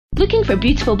Looking for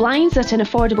beautiful blinds at an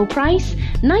affordable price?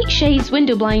 Nightshades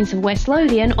Window Blinds of West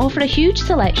Lothian offer a huge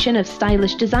selection of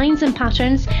stylish designs and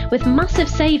patterns with massive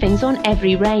savings on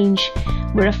every range.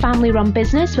 We're a family-run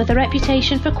business with a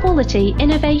reputation for quality,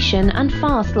 innovation and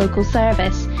fast local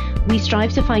service. We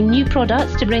strive to find new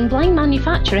products to bring blind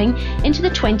manufacturing into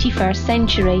the 21st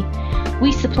century.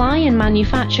 We supply and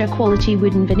manufacture quality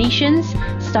wooden Venetians,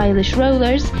 stylish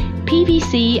rollers,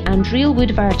 PVC and real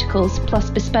wood verticals, plus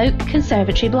bespoke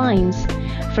conservatory blinds.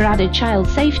 For added child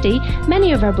safety,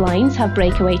 many of our blinds have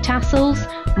breakaway tassels,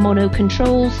 mono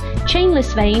controls,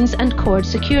 chainless vanes and cord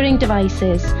securing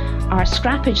devices. Our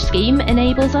scrappage scheme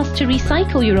enables us to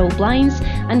recycle your old blinds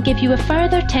and give you a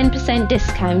further 10%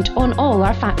 discount on all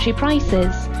our factory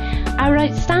prices. Our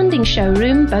outstanding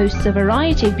showroom boasts a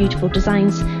variety of beautiful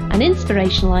designs and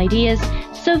inspirational ideas,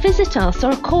 so visit us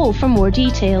or call for more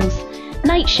details.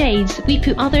 Nightshades, we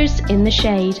put others in the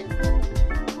shade.